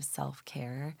ownership of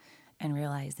self-care and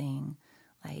realizing,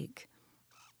 like,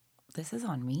 this is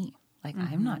on me. Like,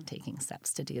 I'm not taking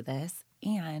steps to do this.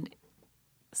 And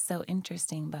so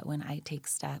interesting, but when I take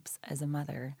steps as a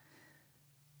mother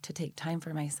to take time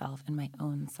for myself and my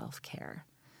own self-care,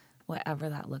 whatever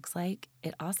that looks like,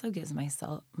 it also gives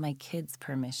my kids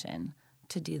permission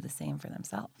to do the same for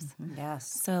themselves.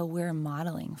 Yes. So we're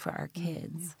modeling for our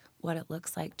kids what it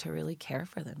looks like to really care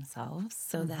for themselves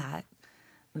so that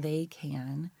they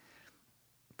can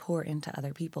pour into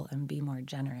other people and be more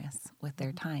generous with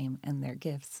their time and their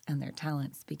gifts and their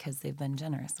talents because they've been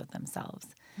generous with themselves.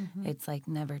 It's like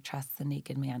never trust the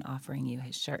naked man offering you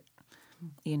his shirt,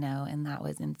 you know, and that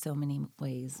was in so many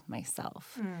ways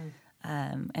myself.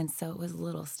 And so it was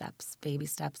little steps, baby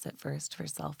steps at first for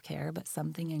self-care, but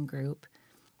something in group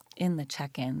in the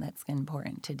check-in that's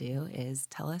important to do is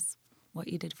tell us what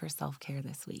you did for self-care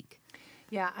this week.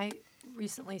 Yeah, I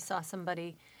recently saw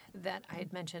somebody that I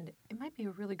had mentioned it might be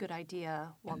a really good idea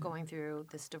while going through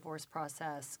this divorce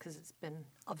process, because it's been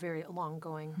a very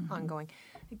ongoing.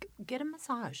 Get a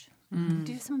massage,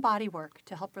 do some body work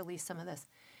to help release some of this.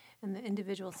 And the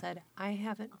individual said, I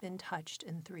haven't been touched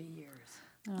in 3 years.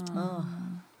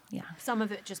 Yeah. Some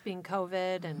of it just being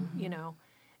COVID and, you know,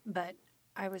 but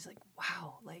I was like,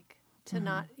 wow, like to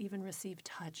not even receive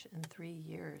touch in 3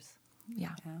 years.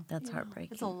 Yeah. That's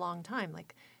heartbreaking. It's a long time.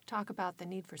 Like, talk about the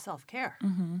need for self-care.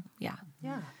 Yeah.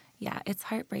 Yeah. Yeah, it's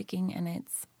heartbreaking, and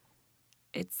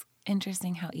it's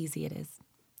interesting how easy it is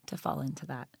to fall into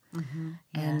that.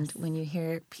 And when you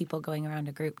hear people going around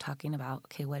a group talking about,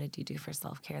 okay, what did you do for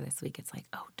self-care this week? It's like,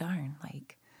 oh, darn,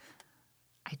 like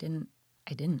I didn't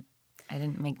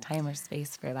make time or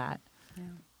space for that.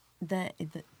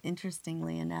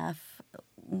 Interestingly enough,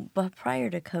 but prior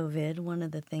to COVID, one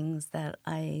of the things that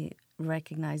I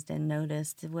recognized and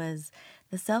noticed was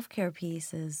the self-care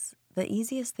piece is the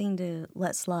easiest thing to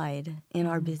let slide in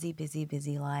our busy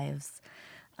lives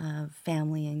of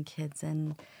family and kids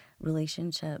and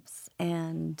relationships.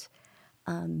 And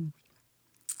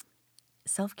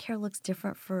self-care looks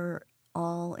different for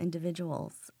all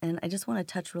individuals. And I just want to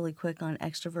touch really quick on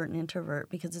extrovert and introvert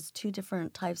because it's two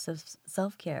different types of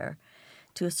self-care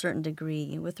to a certain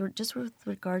degree with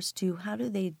regards to how do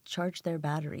they charge their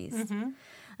batteries.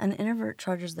 An introvert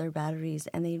charges their batteries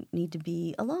and they need to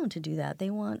be alone to do that. They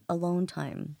want alone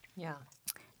time. Yeah.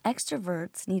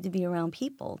 Extroverts need to be around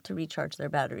people to recharge their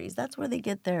batteries. That's where they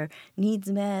get their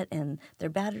needs met and their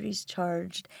batteries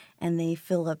charged and they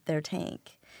fill up their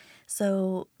tank.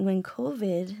 So when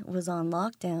COVID was on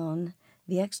lockdown,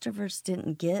 the extroverts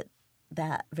didn't get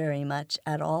that very much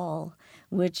at all,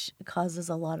 which causes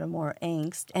a lot of more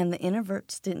angst. And the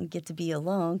introverts didn't get to be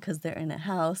alone because they're in a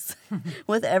house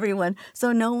with everyone.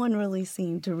 So no one really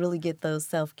seemed to really get those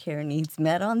self-care needs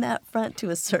met on that front to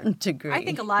a certain degree. I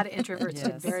think a lot of introverts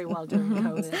did very well during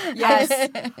COVID. Yes.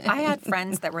 I had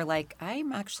friends that were like,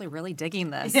 I'm actually really digging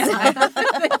this. Yeah.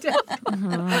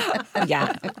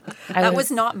 That was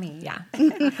not me. Yeah.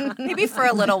 Maybe for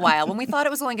a little while. When we thought it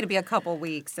was only going to be a couple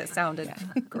weeks, it sounded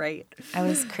great. I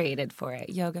was created for it.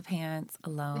 Yoga pants,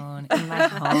 alone, in my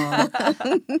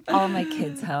home, all my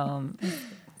kids home.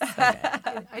 So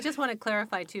I just want to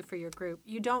clarify, too, for your group,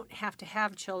 you don't have to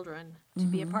have children to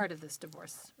be a part of this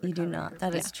divorce You do recovery not. group.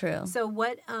 That is true. So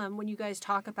what, when you guys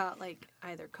talk about, like,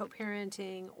 either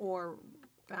co-parenting or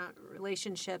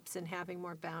relationships and having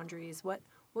more boundaries, what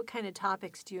kind of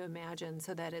topics do you imagine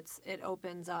so that it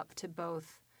opens up to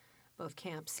both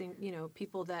camps? You know,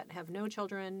 people that have no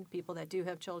children, people that do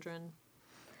have children.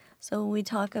 So we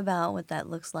talk about what that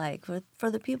looks like. For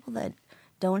the people that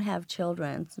don't have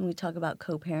children, when we talk about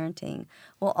co-parenting,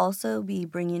 we'll also be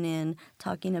bringing in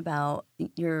talking about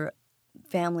your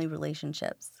family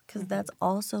relationships because that's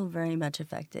also very much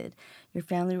affected. Your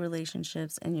family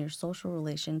relationships and your social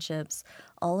relationships,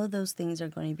 all of those things are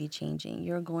going to be changing.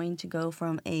 You're going to go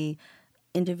from a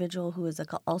individual who is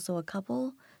also a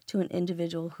couple to an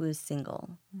individual who is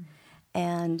single.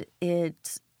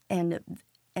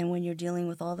 And when you're dealing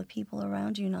with all the people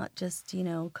around you, not just, you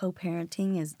know,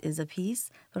 co-parenting is a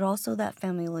piece, but also that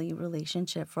family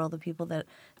relationship for all the people that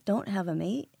don't have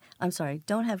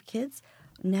don't have kids.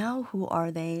 Now who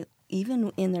are they,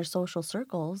 even in their social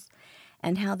circles,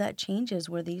 and how that changes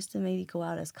where they used to maybe go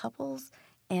out as couples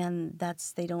and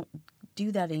they don't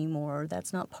do that anymore.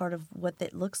 That's not part of what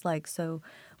that looks like. So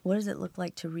what does it look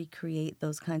like to recreate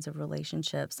those kinds of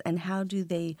relationships? And how do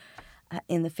they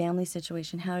in the family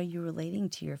situation, how are you relating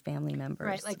to your family members?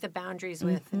 Right, like the boundaries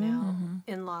with now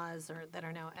in-laws or that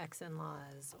are now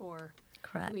ex-in-laws, or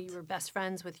Correct. you were best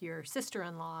friends with your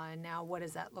sister-in-law, and now what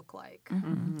does that look like?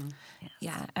 Yes.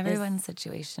 Yeah, everyone's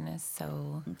situation is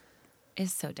so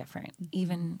different.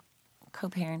 Even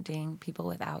co-parenting, people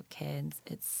without kids,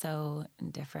 it's so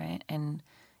different. And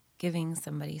giving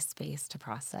somebody space to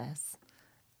process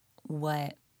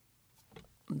what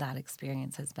that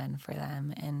experience has been for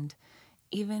them, and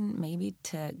even maybe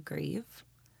to grieve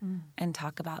and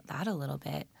talk about that a little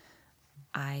bit.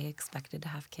 I expected to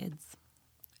have kids,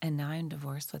 and now I'm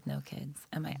divorced with no kids.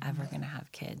 Am I ever going to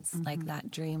have kids? Like that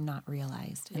dream not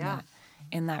realized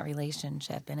in that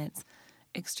relationship. And it's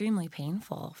extremely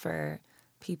painful for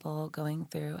people going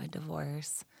through a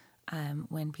divorce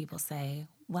when people say,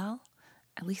 well,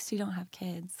 at least you don't have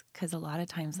kids, because a lot of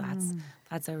times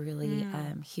that's a really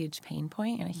huge pain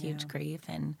point and a huge grief.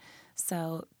 And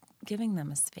so giving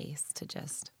them a space to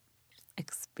just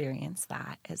experience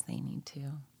that as they need to.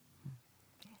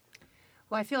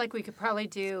 Well, I feel like we could probably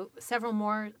do several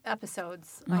more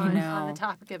episodes on the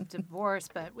topic of divorce,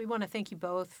 but we want to thank you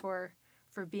both for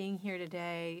being here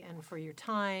today and for your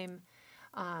time.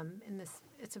 In this,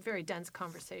 it's a very dense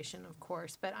conversation, of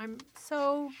course, but I'm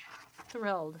so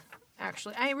thrilled.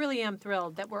 Actually, I really am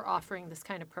thrilled that we're offering this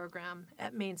kind of program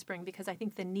at Mainspring, because I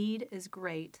think the need is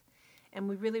great, and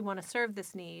we really want to serve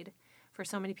this need for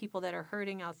so many people that are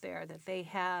hurting out there, that they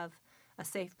have a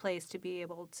safe place to be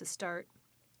able to start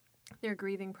their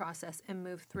grieving process and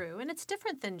move through. And it's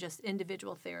different than just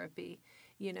individual therapy,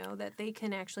 that they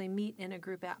can actually meet in a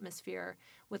group atmosphere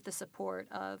with the support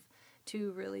of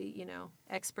two really,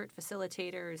 expert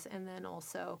facilitators, and then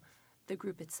also the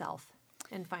group itself,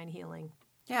 and find healing.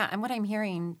 Yeah, and what I'm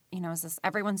hearing, is this: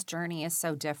 everyone's journey is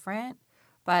so different,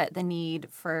 but the need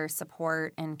for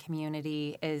support and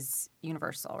community is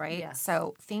universal, right? Yes.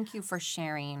 So thank you for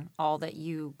sharing all that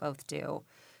you both do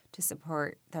to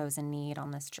support those in need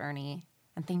on this journey.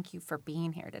 And thank you for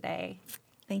being here today.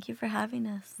 Thank you for having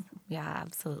us. Yeah,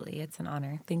 absolutely. It's an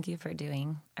honor. Thank you for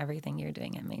doing everything you're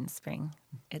doing at Mainspring.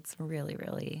 It's really,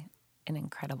 really an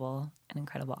incredible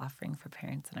offering for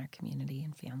parents in our community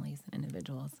and families and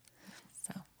individuals.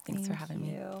 So thanks for having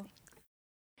me.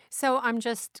 So I'm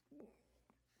just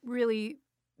really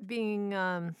being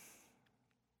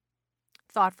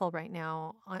thoughtful right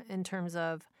now in terms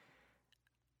of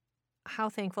how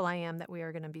thankful I am that we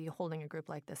are going to be holding a group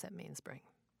like this at Mainspring.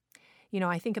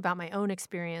 I think about my own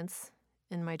experience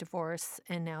in my divorce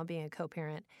and now being a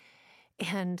co-parent,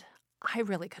 and I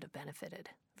really could have benefited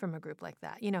from a group like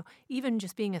that. Even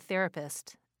just being a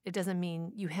therapist, it doesn't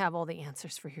mean you have all the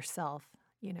answers for yourself.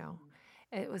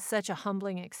 It was such a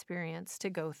humbling experience to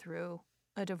go through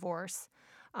a divorce,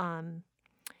 and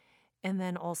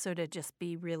then also to just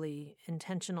be really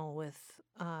intentional with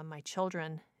my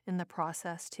children in the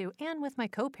process too, and with my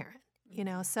co-parent.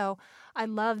 So I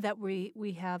love that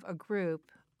we have a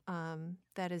group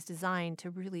that is designed to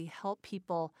really help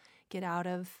people get out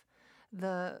of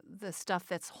the stuff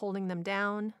that's holding them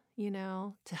down,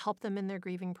 to help them in their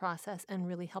grieving process and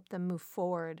really help them move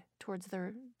forward towards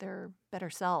their better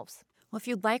selves. Well, if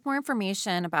you'd like more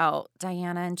information about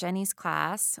Diana and Jenny's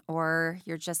class, or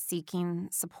you're just seeking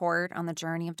support on the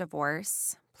journey of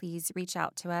divorce, please reach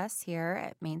out to us here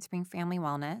at Mainspring Family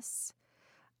Wellness.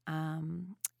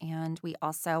 And we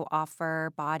also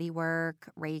offer body work,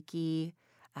 Reiki,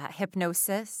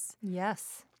 hypnosis.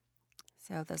 Yes.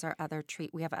 So those are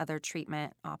we have other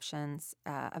treatment options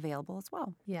available as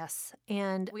well. Yes.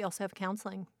 And we also have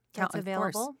counseling that's Of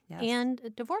course. available, Yes.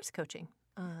 and divorce coaching,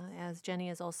 as Jenny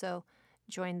has also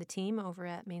joined the team over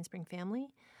at Mainspring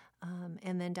Family.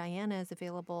 And then Diana is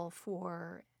available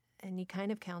for any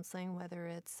kind of counseling, whether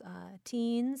it's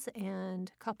teens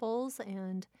and couples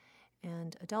and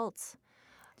adults.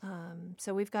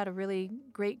 So we've got a really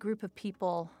great group of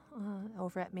people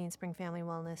over at Mainspring Family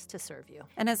Wellness to serve you.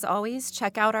 And as always,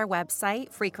 check out our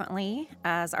website frequently,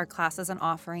 as our classes and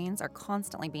offerings are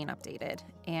constantly being updated.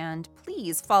 And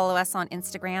please follow us on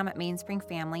Instagram at Mainspring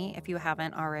Family if you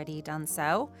haven't already done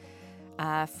so,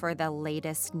 for the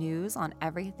latest news on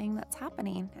everything that's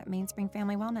happening at Mainspring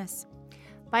Family Wellness.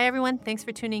 Bye, everyone. Thanks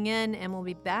for tuning in, and we'll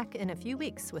be back in a few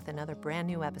weeks with another brand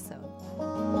new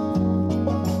episode.